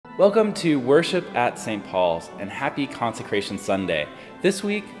Welcome to Worship at St. Paul's and happy Consecration Sunday. This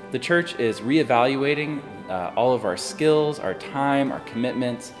week, the church is reevaluating all of our skills, our time, our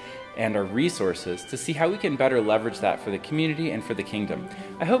commitments, and our resources to see how we can better leverage that for the community and for the kingdom.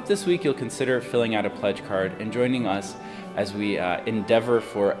 I hope this week you'll consider filling out a pledge card and joining us as we endeavor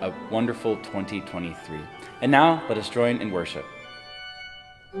for a wonderful 2023. And now, let us join in worship.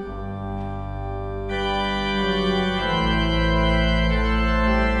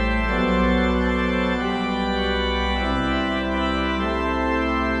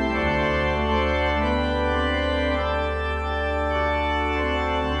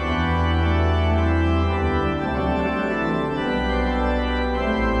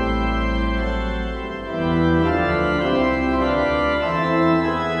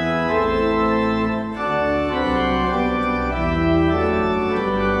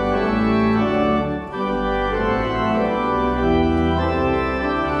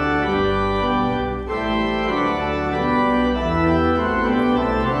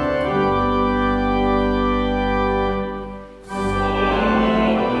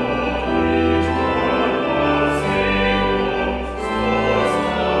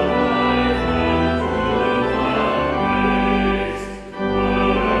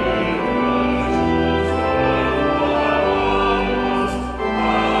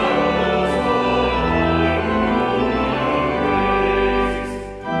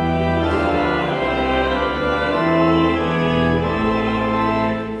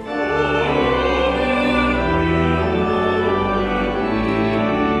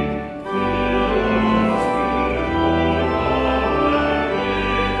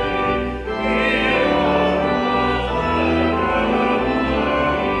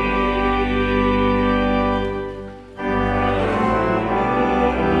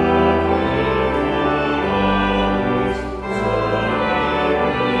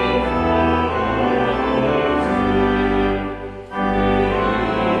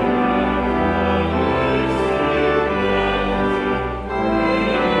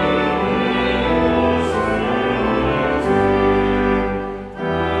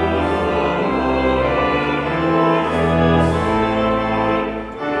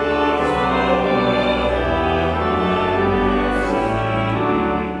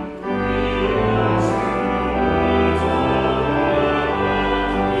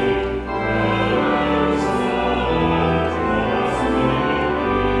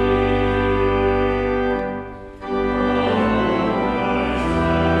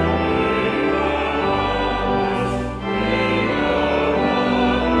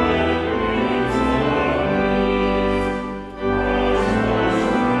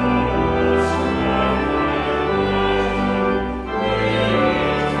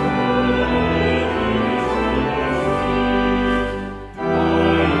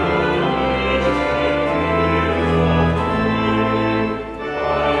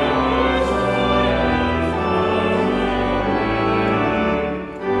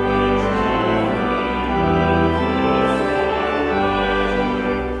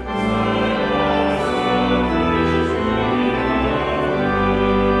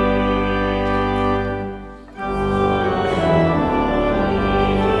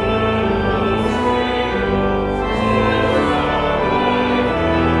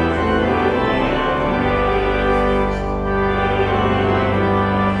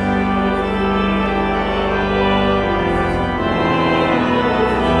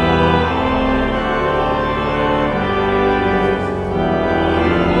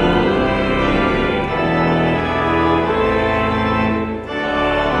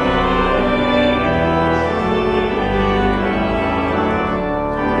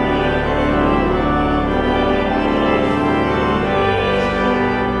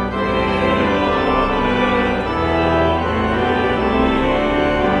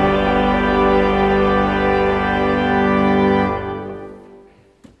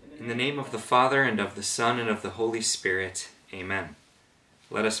 Father, and of the Son, and of the Holy Spirit. Amen.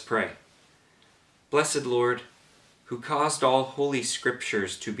 Let us pray. Blessed Lord, who caused all holy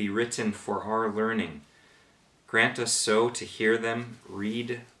scriptures to be written for our learning, grant us so to hear them,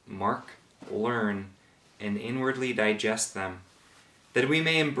 read, mark, learn, and inwardly digest them, that we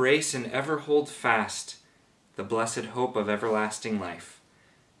may embrace and ever hold fast the blessed hope of everlasting life,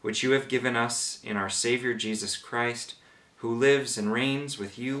 which you have given us in our Savior Jesus Christ, who lives and reigns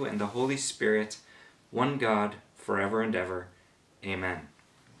with you and the Holy Spirit, one God, forever and ever. Amen.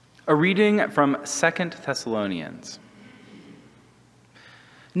 A reading from 2 Thessalonians.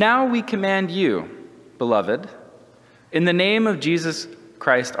 Now we command you, beloved, in the name of Jesus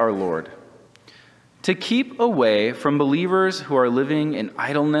Christ our Lord, to keep away from believers who are living in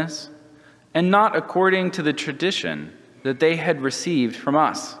idleness and not according to the tradition that they had received from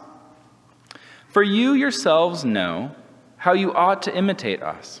us. For you yourselves know how you ought to imitate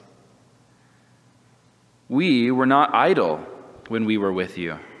us. We were not idle when we were with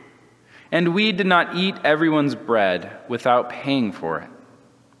you, and we did not eat everyone's bread without paying for it.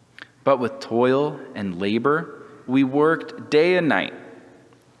 But with toil and labor, we worked day and night,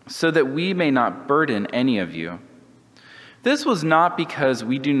 so that we may not burden any of you. This was not because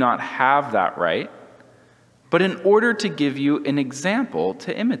we do not have that right, but in order to give you an example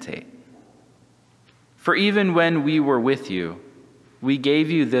to imitate. For even when we were with you, we gave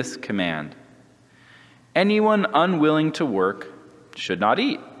you this command: anyone unwilling to work should not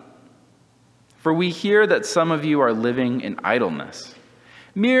eat. For we hear that some of you are living in idleness,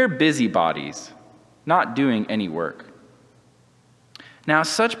 mere busybodies, not doing any work. Now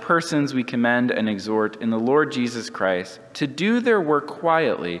such persons we commend and exhort in the Lord Jesus Christ to do their work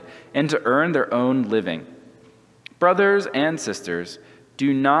quietly and to earn their own living. Brothers and sisters,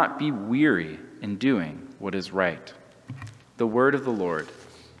 do not be weary in doing what is right. The word of the Lord.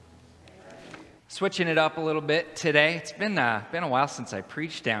 Switching it up a little bit today. It's been a while since I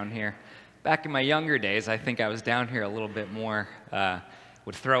preached down here. Back in my younger days, I think I was down here a little bit more.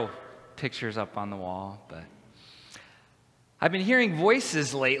 Would throw pictures up on the wall, but I've been hearing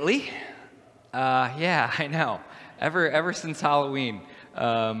voices lately. Yeah, I know. Ever since Halloween.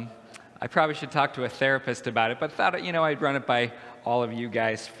 I probably should talk to a therapist about it, but thought, I'd run it by all of you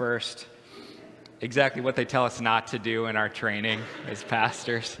guys first. Exactly what they tell us not to do in our training as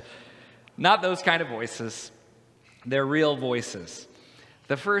pastors. Not those kind of voices. They're real voices.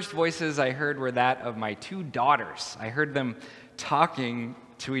 The first voices I heard were that of my two daughters. I heard them talking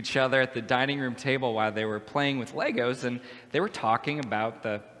to each other at the dining room table while they were playing with Legos, and they were talking about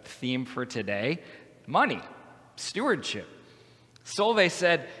the theme for today, money, stewardship. Solveig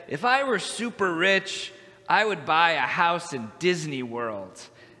said, if I were super rich, I would buy a house in Disney World,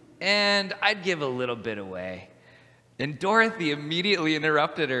 and I'd give a little bit away. And Dorothy immediately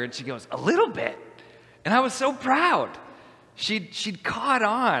interrupted her, and she goes, a little bit? And I was so proud. She'd caught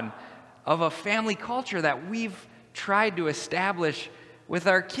on of a family culture that we've tried to establish with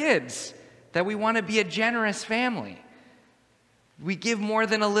our kids, that we want to be a generous family. We give more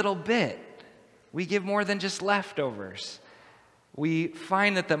than a little bit. We give more than just leftovers. We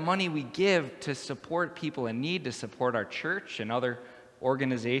find that the money we give to support people in need, to support our church and other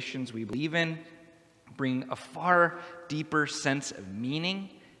organizations we believe in, bring a far deeper sense of meaning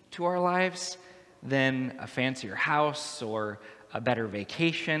to our lives than a fancier house or a better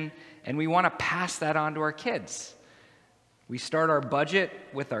vacation, and we want to pass that on to our kids. We start our budget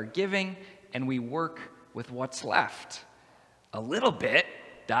with our giving, and we work with what's left. A little bit,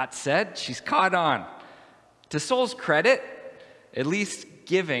 Dot said. She's caught on. To Sol's credit, at least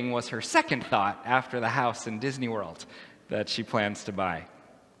giving was her second thought after the house in Disney World that she plans to buy.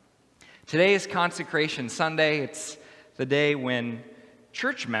 Today is Consecration Sunday. It's the day when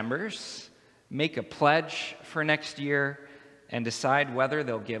church members make a pledge for next year and decide whether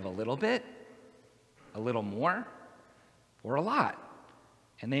they'll give a little bit, a little more, or a lot.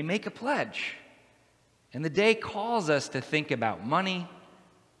 And they make a pledge. And the day calls us to think about money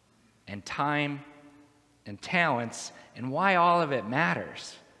and time and talents and why all of it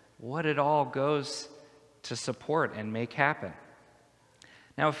matters, what it all goes to support and make happen.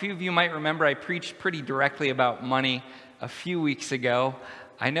 Now, a few of you might remember I preached pretty directly about money a few weeks ago.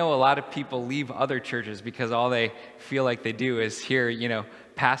 I know a lot of people leave other churches because all they feel like they do is hear,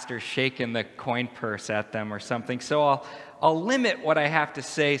 pastors shaking the coin purse at them or something. So I'll limit what I have to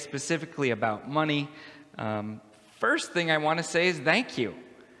say specifically about money. First thing I want to say is thank you.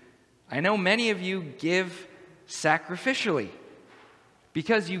 I know many of you give sacrificially.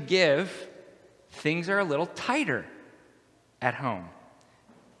 Because you give, things are a little tighter at home.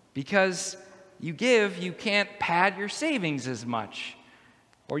 Because you give, you can't pad your savings as much,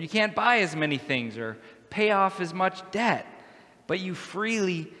 or you can't buy as many things or pay off as much debt, but you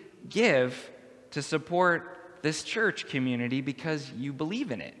freely give to support this church community because you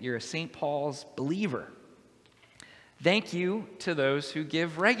believe in it. You're a St. Paul's believer. Thank you to those who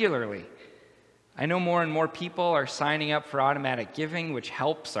give regularly. I know more and more people are signing up for automatic giving, which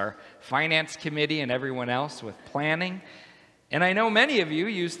helps our finance committee and everyone else with planning. And I know many of you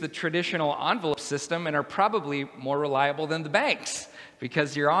use the traditional envelope system and are probably more reliable than the banks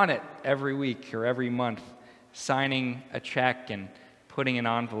because you're on it every week or every month, signing a check and putting an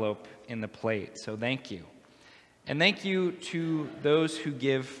envelope in the plate. So thank you. And thank you to those who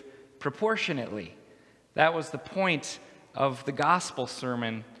give proportionately. That was the point of the gospel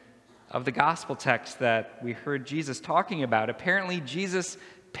sermon of the gospel text that we heard Jesus talking about. Apparently, Jesus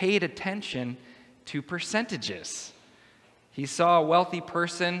paid attention to percentages. He saw a wealthy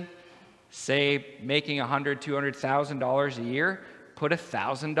person, say, making $100,000, $200,000 a year, put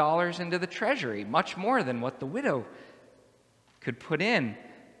 $1,000 into the treasury, much more than what the widow could put in,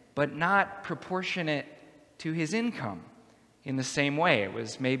 but not proportionate to his income in the same way. It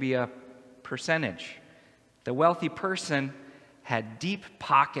was maybe a percentage. The wealthy person had deep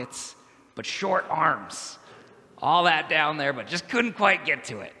pockets, but short arms. All that down there, but just couldn't quite get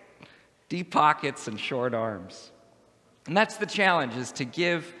to it. Deep pockets and short arms. And that's the challenge, is to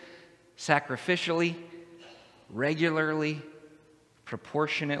give sacrificially, regularly,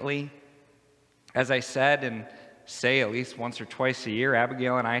 proportionately. As I said, and say at least once or twice a year,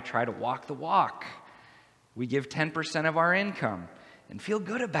 Abigail and I try to walk the walk. We give 10% of our income and feel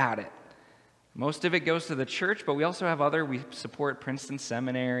good about it. Most of it goes to the church, but we also have we support Princeton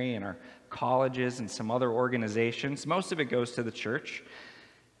Seminary and our colleges and some other organizations. Most of it goes to the church.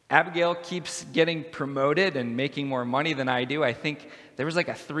 Abigail keeps getting promoted and making more money than I do. I think there was like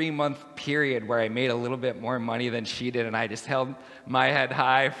a 3-month period where I made a little bit more money than she did, and I just held my head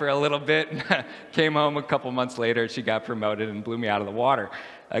high for a little bit and came home a couple months later. She got promoted and blew me out of the water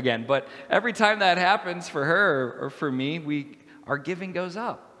again. But every time that happens for her or for me, our giving goes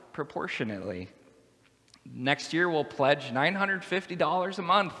up proportionately. Next year, we'll pledge $950 a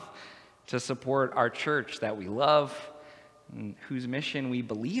month to support our church that we love and whose mission we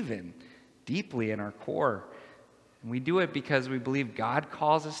believe in deeply in our core. And we do it because we believe God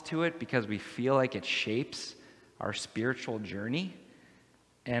calls us to it, because we feel like it shapes our spiritual journey.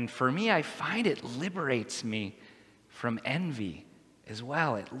 And for me, I find it liberates me from envy as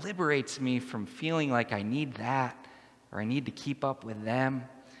well. It liberates me from feeling like I need that or I need to keep up with them.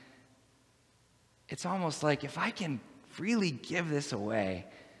 It's almost like if I can freely give this away,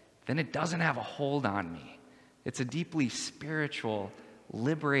 then it doesn't have a hold on me. It's a deeply spiritual,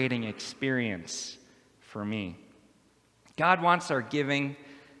 liberating experience for me. God wants our giving,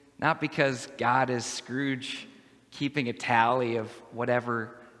 not because God is Scrooge keeping a tally of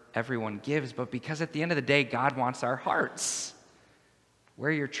whatever everyone gives, but because at the end of the day, God wants our hearts.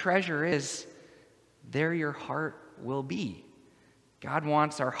 Where your treasure is, there your heart will be. God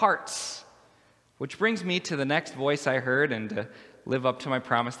wants our hearts. Which brings me to the next voice I heard, and to live up to my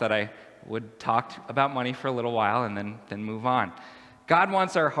promise that I would talk about money for a little while and then move on. God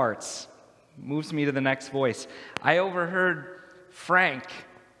wants our hearts. Moves me to the next voice. I overheard Frank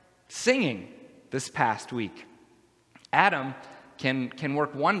singing this past week. Adam can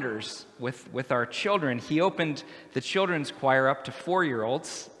work wonders with our children. He opened the children's choir up to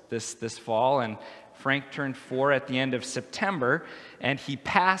 4-year-olds this fall, and Frank turned 4 at the end of September, and he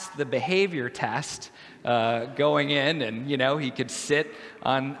passed the behavior test going in, and he could sit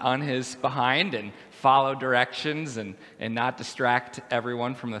on his behind and follow directions and not distract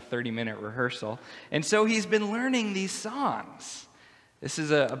everyone from the 30-minute rehearsal. And so he's been learning these songs. This is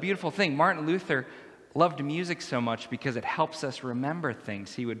a beautiful thing. Martin Luther loved music so much because it helps us remember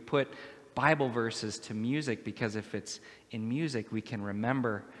things. He would put Bible verses to music because if it's in music, we can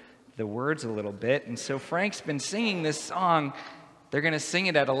remember the words a little bit. And so Frank's been singing this song. They're going to sing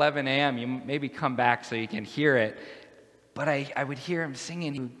it at 11 a.m. You maybe come back so you can hear it. But I would hear him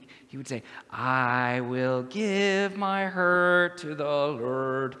singing. He would say, I will give my heart to the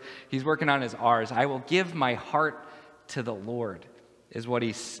Lord. He's working on his R's. I will give my heart to the Lord is what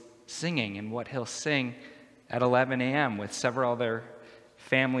he's singing and what he'll sing at 11 a.m. with several other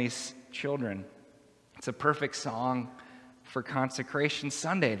families' children. It's a perfect song for Consecration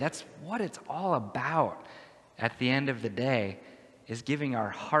Sunday. That's what it's all about at the end of the day, is giving our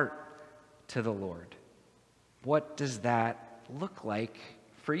heart to the Lord. What does that look like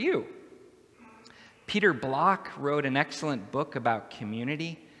for you? Peter Block wrote an excellent book about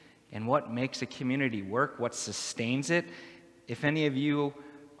community and what makes a community work, what sustains it. If any of you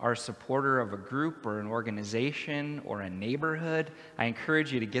are a supporter of a group or an organization or a neighborhood, I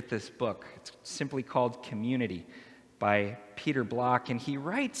encourage you to get this book. It's simply called Community by Peter Block, and he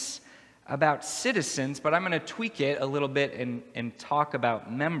writes about citizens, but I'm going to tweak it a little bit and talk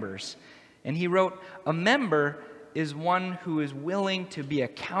about members. And he wrote, a member is one who is willing to be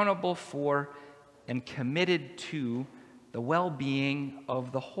accountable for and committed to the well-being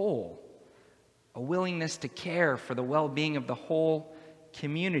of the whole. A willingness to care for the well-being of the whole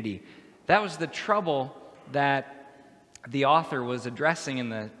community. That was the trouble that the author was addressing in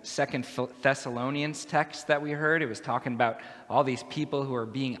the 2 Thessalonians text that we heard. It was talking about all these people who are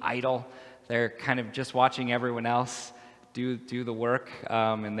being idle. They're kind of just watching everyone else do the work,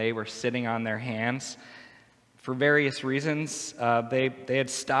 and they were sitting on their hands. For various reasons, they had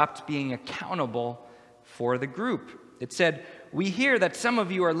stopped being accountable for the group. It said, "We hear that some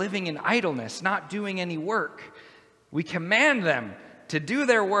of you are living in idleness, not doing any work. We command them to do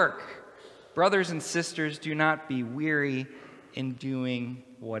their work. Brothers and sisters, do not be weary in doing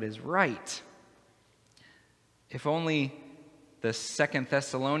what is right." If only the Second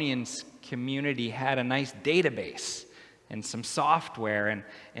Thessalonians community had a nice database and some software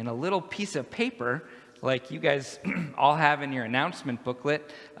and a little piece of paper like you guys all have in your announcement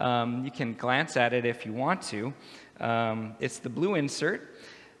booklet. You can glance at it if you want to. It's the blue insert.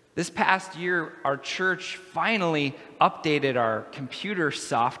 This past year, our church finally updated our computer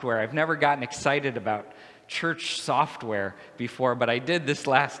software. I've never gotten excited about church software before, but I did this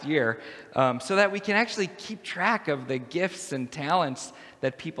last year, so that we can actually keep track of the gifts and talents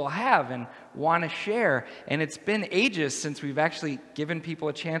that people have and want to share. And it's been ages since we've actually given people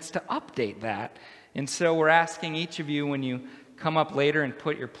a chance to update that. And so we're asking each of you, when you come up later and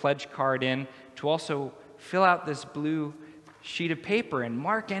put your pledge card in, to also fill out this blue sheet of paper and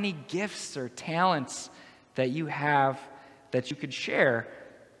mark any gifts or talents that you have that you could share.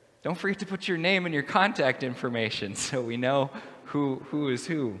 Don't forget to put your name and your contact information so we know who is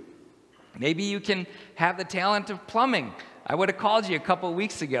who. Maybe you can have the talent of plumbing. I would have called you a couple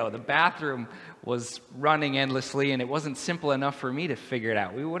weeks ago. The bathroom was running endlessly and it wasn't simple enough for me to figure it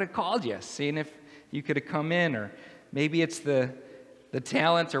out. We would have called you, seeing if you could have come in. Or maybe it's the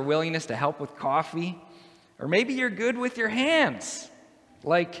talent or willingness to help with coffee. Or maybe you're good with your hands,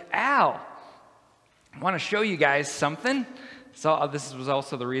 like Al. I want to show you guys something. So this was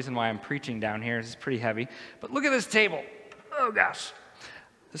also the reason why I'm preaching down here. It's pretty heavy. But look at this table. Oh, gosh.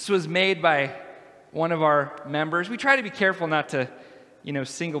 This was made by one of our members. We try to be careful not to,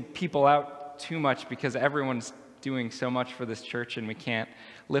 single people out too much because everyone's doing so much for this church and we can't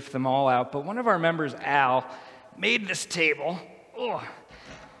lift them all out. But one of our members, Al, made this table. Oh.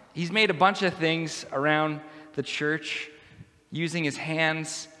 He's made a bunch of things around the church using his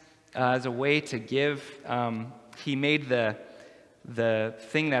hands as a way to give. He made the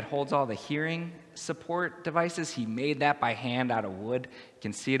thing that holds all the hearing support devices. He made that by hand out of wood. You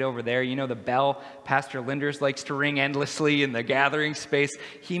can see it over there. You know the bell Pastor Linders likes to ring endlessly in the gathering space.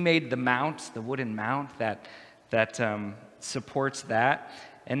 He made the mount, the wooden mount that supports that.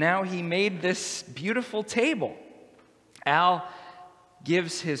 And now he made this beautiful table. Al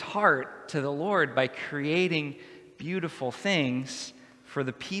gives his heart to the Lord by creating beautiful things for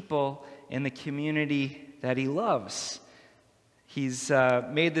the people in the community that he loves. He's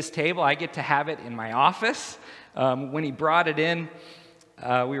made this table. I get to have it in my office. When he brought it in,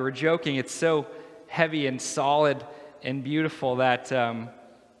 we were joking. It's so heavy and solid and beautiful that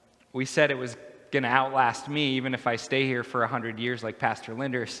we said it was going to outlast me, even if I stay here for 100 years like Pastor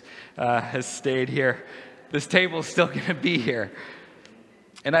Linders has stayed here. This table's still going to be here.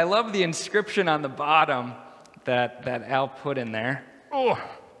 And I love the inscription on the bottom that Al put in there. Oh.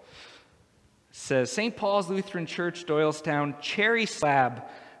 It says, St. Paul's Lutheran Church, Doylestown, cherry slab,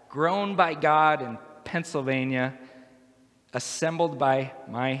 grown by God in Pennsylvania, assembled by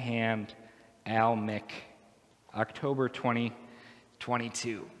my hand, Al Mick, October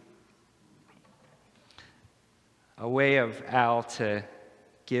 2022. A way of Al to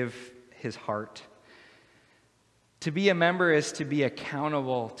give his heart. To be a member is to be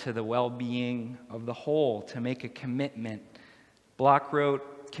accountable to the well-being of the whole, to make a commitment. Block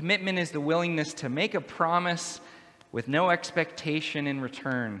wrote, commitment is the willingness to make a promise with no expectation in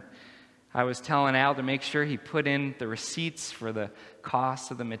return. I was telling Al to make sure he put in the receipts for the cost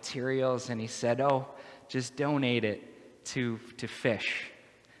of the materials, and he said, just donate it to fish.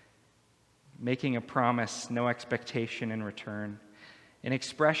 Making a promise, no expectation in return. An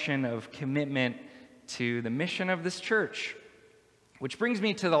expression of commitment to the mission of this church. Which brings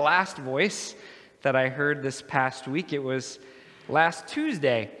me to the last voice that I heard this past week. It was last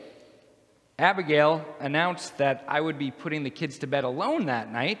Tuesday. Abigail announced that I would be putting the kids to bed alone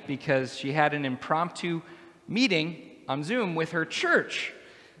that night because she had an impromptu meeting on Zoom with her church.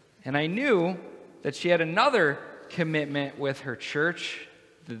 And I knew that she had another commitment with her church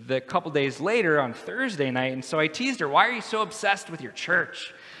the couple days later on Thursday night. And so I teased her, why are you so obsessed with your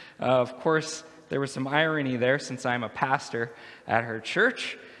church? Of course, there was some irony there since I'm a pastor at her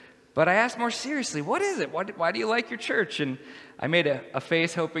church. But I asked more seriously, what is it? Why do you like your church? And I made a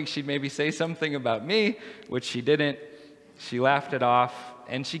face hoping she'd maybe say something about me, which she didn't. She laughed it off,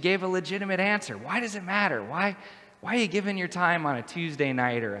 and she gave a legitimate answer. Why does it matter? Why are you giving your time on a Tuesday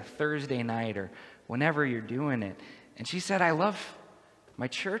night or a Thursday night or whenever you're doing it? And she said, I love my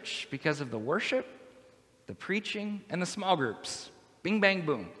church because of the worship, the preaching, and the small groups. Bing, bang,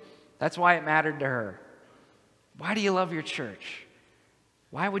 boom. That's why it mattered to her. Why do you love your church?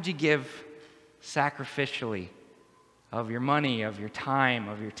 Why would you give sacrificially of your money, of your time,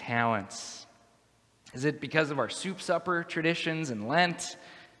 of your talents? Is it because of our soup supper traditions and Lent?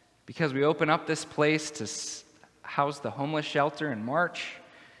 Because we open up this place to house the homeless shelter in March?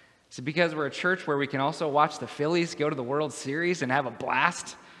 Is it because we're a church where we can also watch the Phillies go to the World Series and have a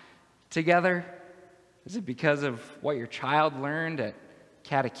blast together? Is it because of what your child learned at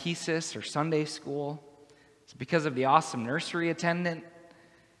catechesis or Sunday school? Is it because of the awesome nursery attendant?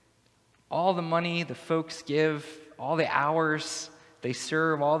 All the money the folks give, all the hours they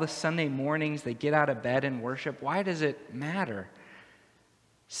serve, all the Sunday mornings they get out of bed and worship, why does it matter?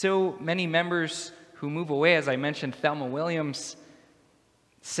 So many members who move away, as I mentioned, Thelma Williams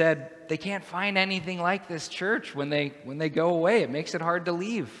said they can't find anything like this church when they go away. It makes it hard to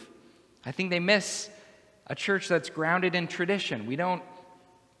leave. I think they miss a church that's grounded in tradition. We don't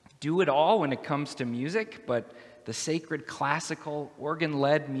do it all when it comes to music, but the sacred classical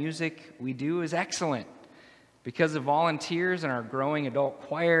organ-led music we do is excellent because of volunteers and our growing adult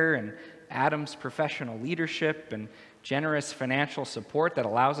choir and Adam's professional leadership and generous financial support that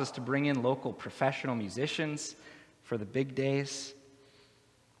allows us to bring in local professional musicians for the big days.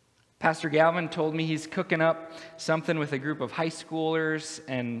 Pastor Galvin told me he's cooking up something with a group of high schoolers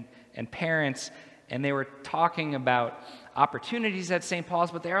and parents, and they were talking about opportunities at St.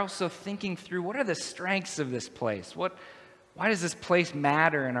 Paul's, but they're also thinking through what are the strengths of this place? Why does this place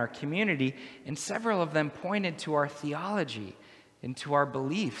matter in our community? And several of them pointed to our theology and to our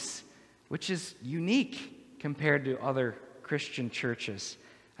beliefs, which is unique compared to other Christian churches.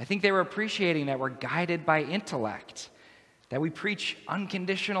 I think they were appreciating that we're guided by intellect, that we preach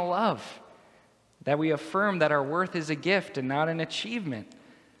unconditional love, that we affirm that our worth is a gift and not an achievement,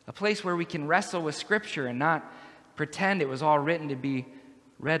 a place where we can wrestle with Scripture and not pretend it was all written to be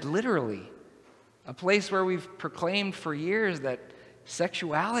read literally, a place where we've proclaimed for years that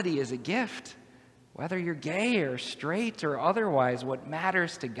sexuality is a gift. Whether you're gay or straight or otherwise, what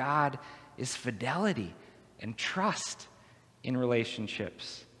matters to God is fidelity and trust in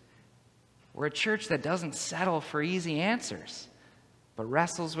relationships. We're a church that doesn't settle for easy answers, but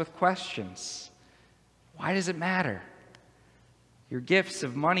wrestles with questions. Why does it matter? Your gifts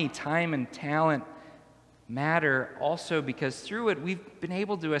of money, time, and talent matter also because through it we've been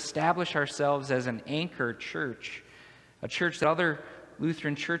able to establish ourselves as an anchor church, a church that other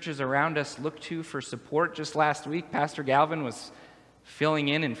Lutheran churches around us look to for support. Just last week, Pastor Galvin was filling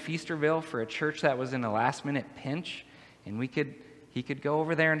in Feasterville for a church that was in a last-minute pinch, and he could go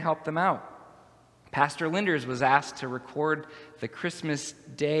over there and help them out. Pastor Linders was asked to record the Christmas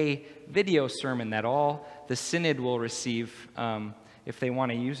Day video sermon that all the synod will receive if they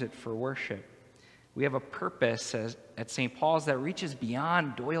want to use it for worship. We have a purpose at St. Paul's that reaches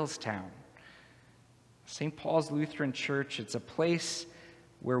beyond Doylestown. St. Paul's Lutheran Church, it's a place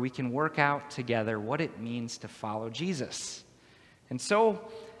where we can work out together what it means to follow Jesus. And so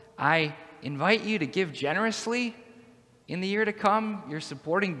I invite you to give generously in the year to come. You're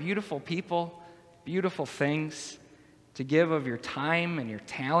supporting beautiful people, beautiful things, to give of your time and your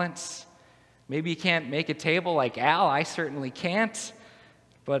talents. Maybe you can't make a table like Al, I certainly can't.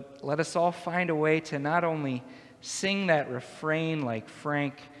 But let us all find a way to not only sing that refrain like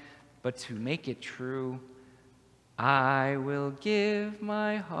Frank, but to make it true. I will give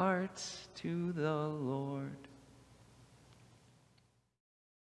my heart to the Lord.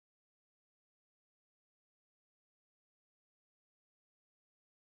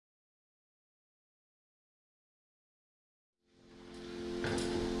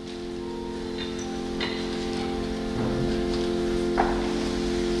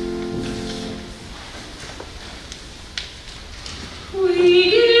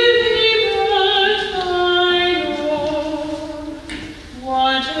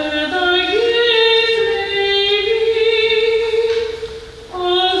 Whatever the gift may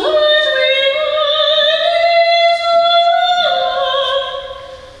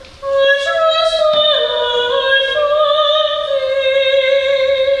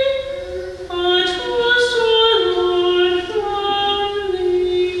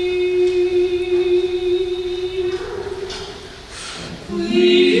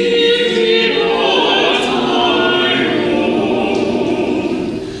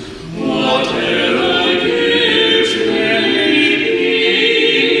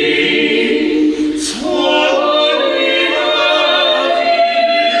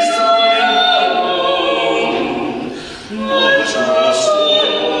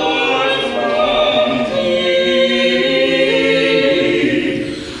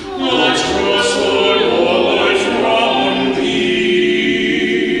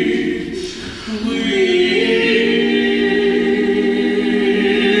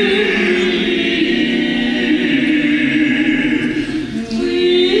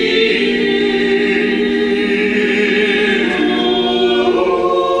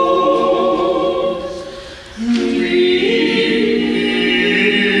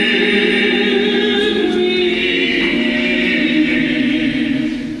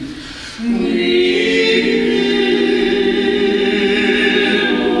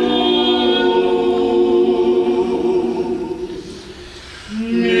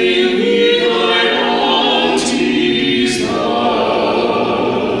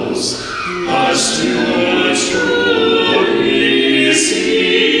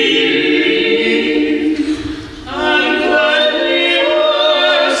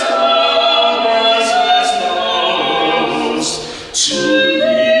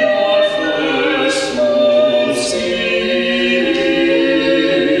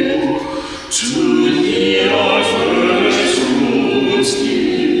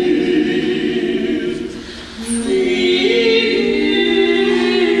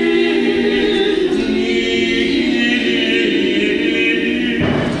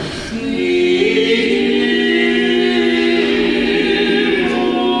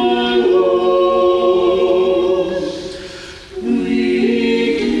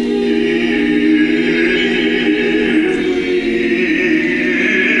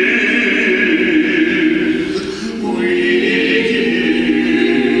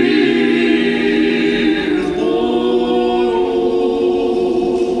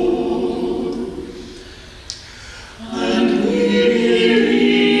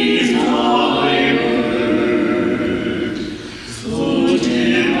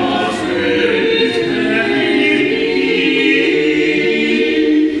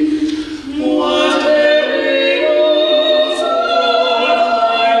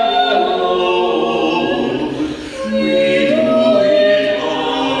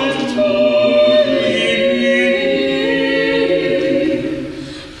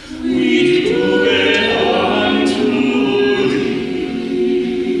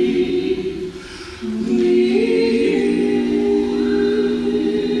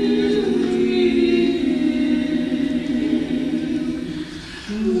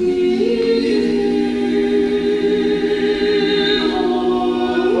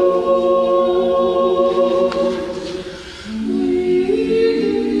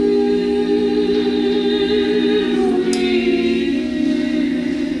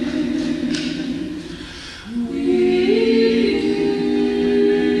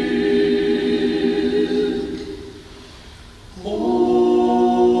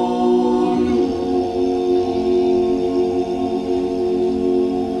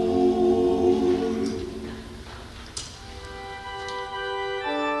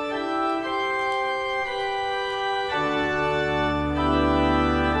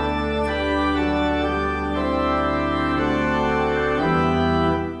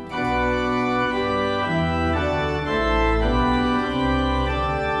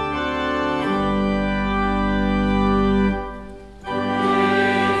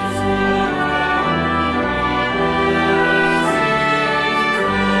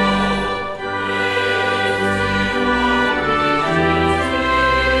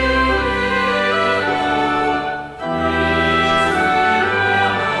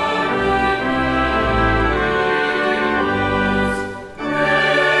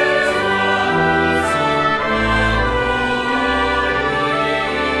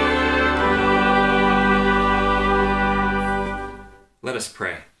Let us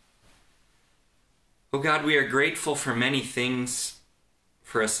pray. Oh God, we are grateful for many things,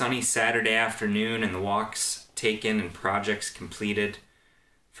 for a sunny Saturday afternoon and the walks taken and projects completed,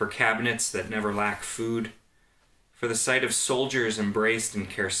 for cabinets that never lack food, for the sight of soldiers embraced in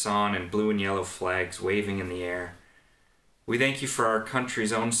Kherson and blue and yellow flags waving in the air. We thank you for our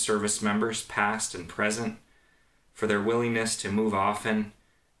country's own service members, past and present, for their willingness to move often,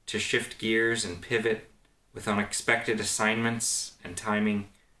 to shift gears and pivot with unexpected assignments and timing.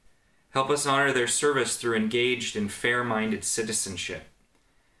 Help us honor their service through engaged and fair-minded citizenship.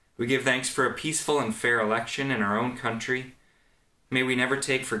 We give thanks for a peaceful and fair election in our own country. May we never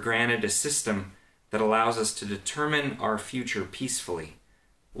take for granted a system that allows us to determine our future peacefully.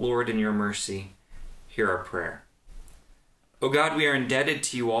 Lord, in your mercy, hear our prayer. O God, we are indebted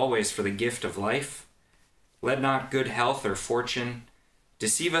to you always for the gift of life. Let not good health or fortune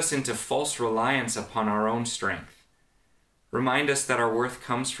deceive us into false reliance upon our own strength. Remind us that our worth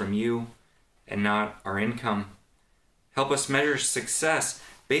comes from you and not our income. Help us measure success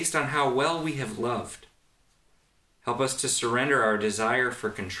based on how well we have loved. Help us to surrender our desire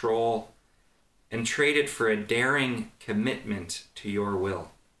for control and trade it for a daring commitment to your will.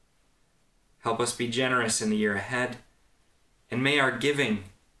 Help us be generous in the year ahead, and may our giving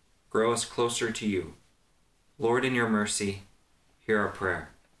grow us closer to you. Lord, in your mercy, hear our prayer.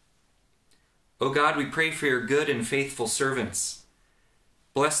 O God, we pray for your good and faithful servants.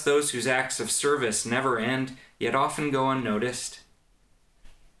 Bless those whose acts of service never end, yet often go unnoticed.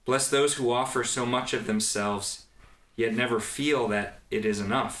 Bless those who offer so much of themselves, yet never feel that it is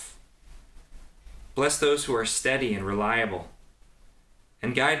enough. Bless those who are steady and reliable,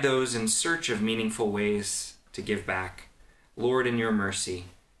 and guide those in search of meaningful ways to give back. Lord, in your mercy,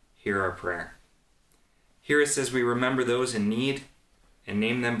 hear our prayer. Hear us as we remember those in need and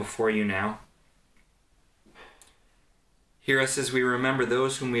name them before you now. Hear us as we remember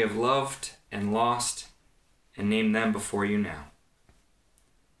those whom we have loved and lost and name them before you now.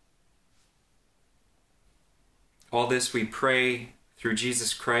 All this we pray through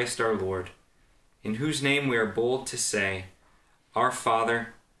Jesus Christ our Lord, in whose name we are bold to say, Our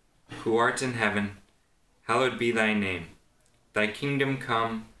Father, who art in heaven, hallowed be thy name. Thy kingdom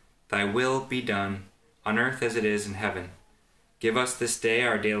come, thy will be done, on earth as it is in heaven. Give us this day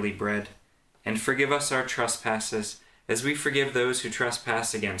our daily bread, and forgive us our trespasses, as we forgive those who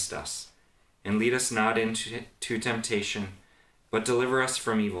trespass against us. And lead us not into temptation, but deliver us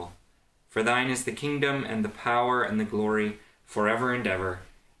from evil. For thine is the kingdom, and the power, and the glory, forever and ever.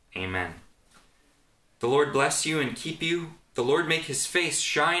 Amen. The Lord bless you and keep you. The Lord make his face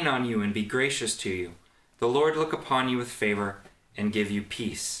shine on you and be gracious to you. The Lord look upon you with favor and give you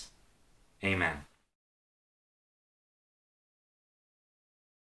peace. Amen.